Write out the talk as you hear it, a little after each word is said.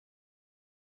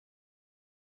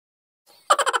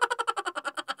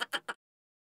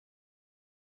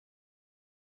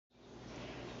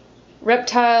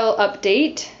Reptile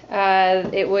update.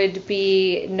 It would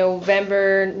be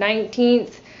November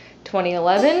 19th,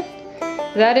 2011.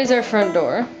 That is our front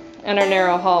door and our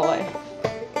narrow hallway.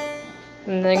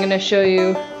 And then I'm going to show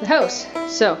you the house.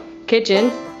 So,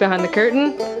 kitchen behind the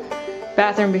curtain,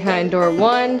 bathroom behind door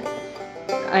 1,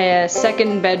 a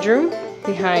second bedroom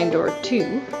behind door 2.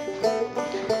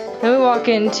 Then we walk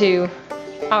into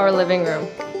our living room.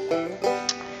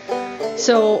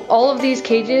 So all of these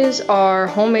cages are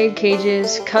homemade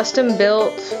cages, custom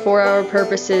built for our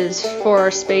purposes, for our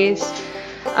space.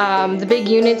 The big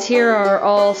units here are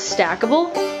all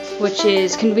stackable, which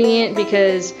is convenient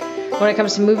because when it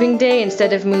comes to moving day,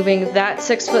 instead of moving that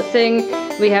 6-foot thing,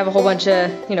 we have a whole bunch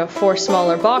of, 4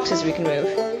 smaller boxes we can move,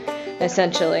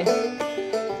 essentially.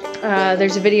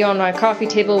 There's a video on my coffee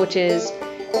table, which is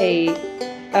a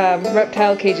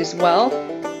reptile cage as well.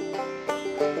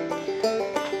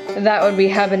 That would be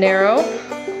habanero.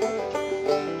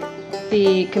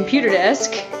 The computer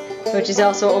desk, which is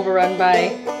also overrun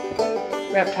by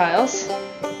reptiles.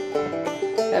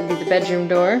 That would be the bedroom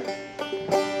door.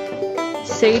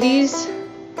 Sadie's,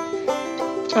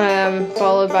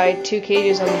 followed by 2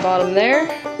 cages on the bottom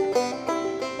there.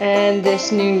 And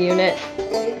this new unit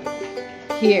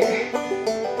here.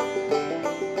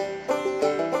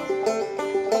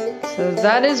 So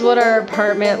that is what our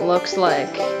apartment looks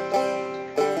like.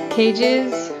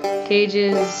 Cages,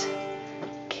 cages,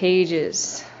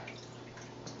 cages.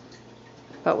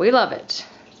 But we love it.